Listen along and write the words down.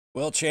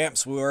Well,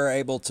 champs, we were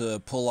able to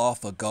pull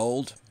off a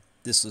gold.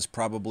 This was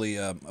probably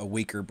a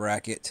weaker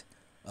bracket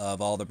of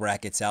all the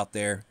brackets out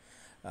there.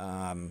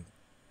 Um,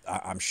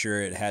 I'm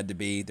sure it had to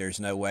be. There's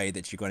no way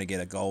that you're going to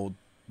get a gold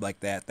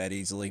like that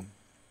easily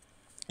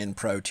in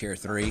Pro Tier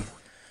 3.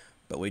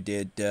 But we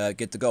did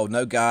get the gold.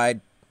 No guide,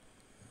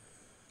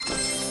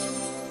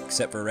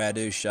 except for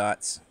Radu's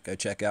shots. Go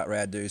check out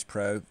Radu's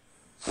Pro.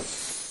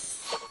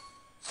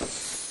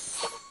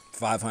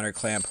 500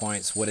 clan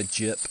points. What a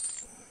jip.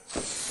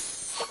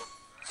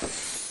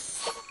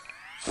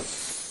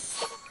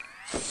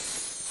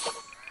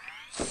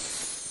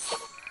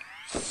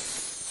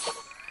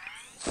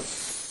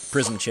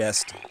 Prism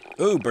chest.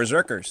 Ooh,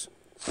 Berserkers.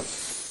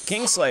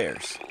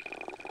 Kingslayers.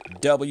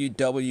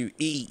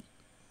 WWE.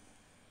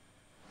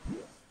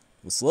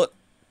 Let's look.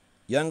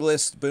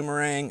 Younglist,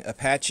 Boomerang,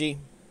 Apache.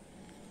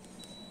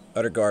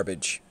 Utter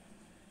garbage.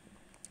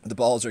 The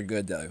balls are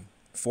good, though.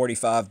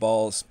 45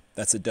 balls.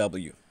 That's a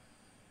W.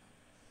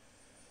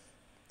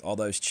 All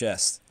those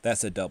chests.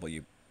 That's a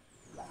W.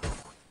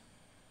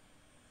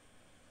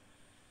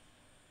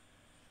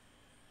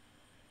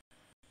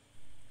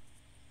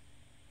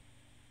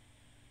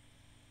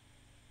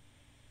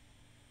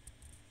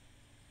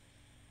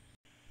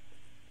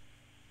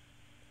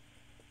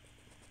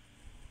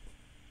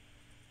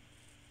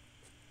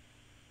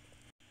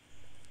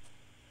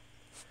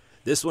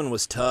 This one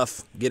was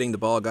tough, getting the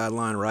ball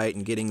guideline right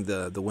and getting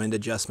the wind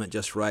adjustment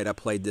just right. I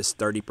played this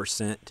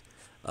 30%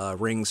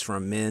 rings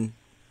from men.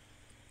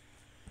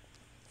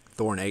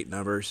 Thorn 8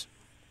 numbers.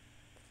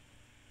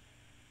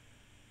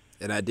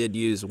 And I did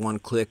use one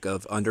click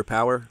of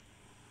underpower.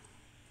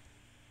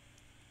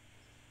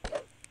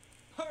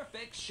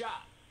 Perfect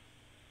shot.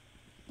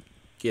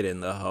 Get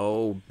in the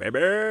hole,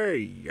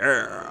 baby.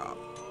 Yeah.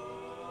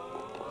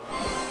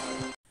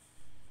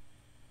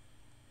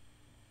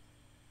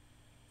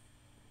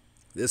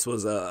 This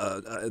was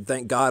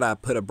thank God I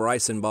put a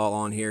Bryson ball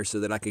on here so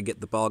that I could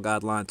get the ball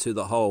guideline to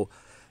the hole.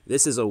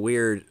 This is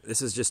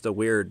just a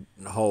weird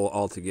hole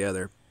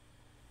altogether.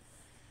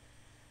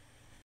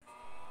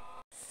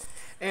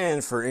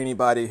 And for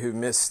anybody who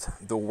missed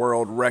the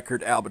world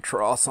record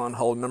albatross on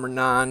hole number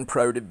 9,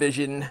 Pro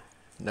Division,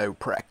 no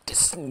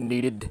practice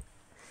needed.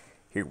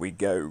 Here we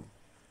go.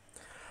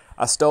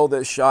 I stole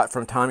this shot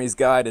from Tommy's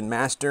Guide and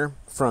Master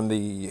from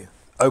the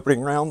opening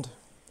round.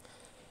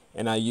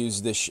 And I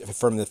used this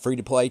from the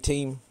free-to-play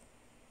team.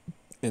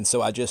 And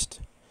so I just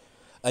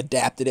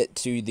adapted it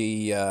to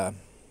the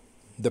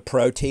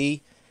Pro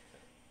Tee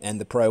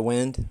and the Pro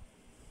Wind.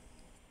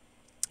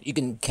 You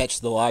can catch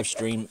the live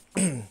stream.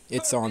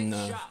 It's on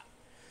the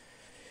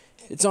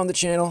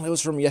channel. It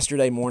was from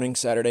yesterday morning,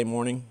 Saturday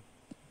morning.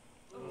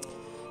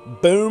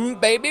 Boom,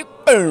 baby,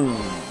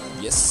 boom.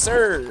 Yes,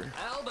 sir.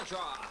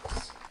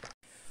 Albatross.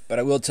 But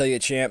I will tell you,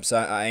 champs,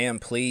 I am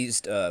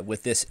pleased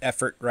with this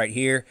effort right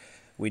here.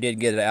 We did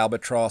get an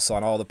albatross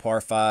on all the par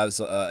fives,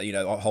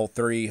 hole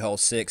 3, hole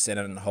 6, and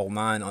then hole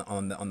 9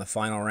 on the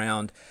final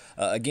round.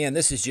 Again,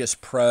 this is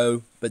just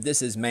pro, but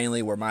this is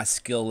mainly where my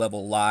skill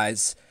level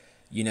lies.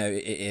 You know,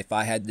 if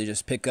I had to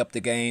just pick up the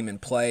game and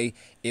play,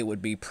 it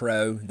would be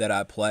pro that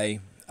I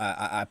play.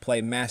 I play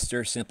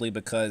master simply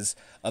because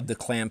of the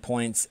clan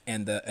points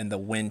and the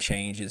win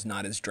change is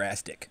not as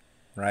drastic,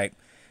 right?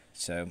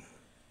 So,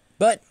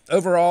 but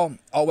overall,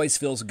 always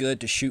feels good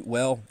to shoot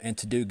well and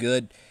to do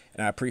good.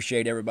 And I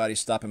appreciate everybody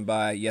stopping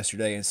by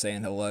yesterday and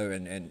saying hello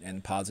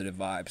and positive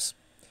vibes.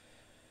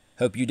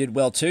 Hope you did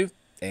well too,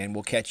 and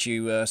we'll catch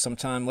you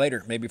sometime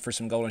later, maybe for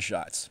some golden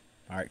shots.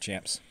 All right,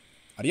 champs.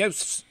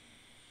 Adios.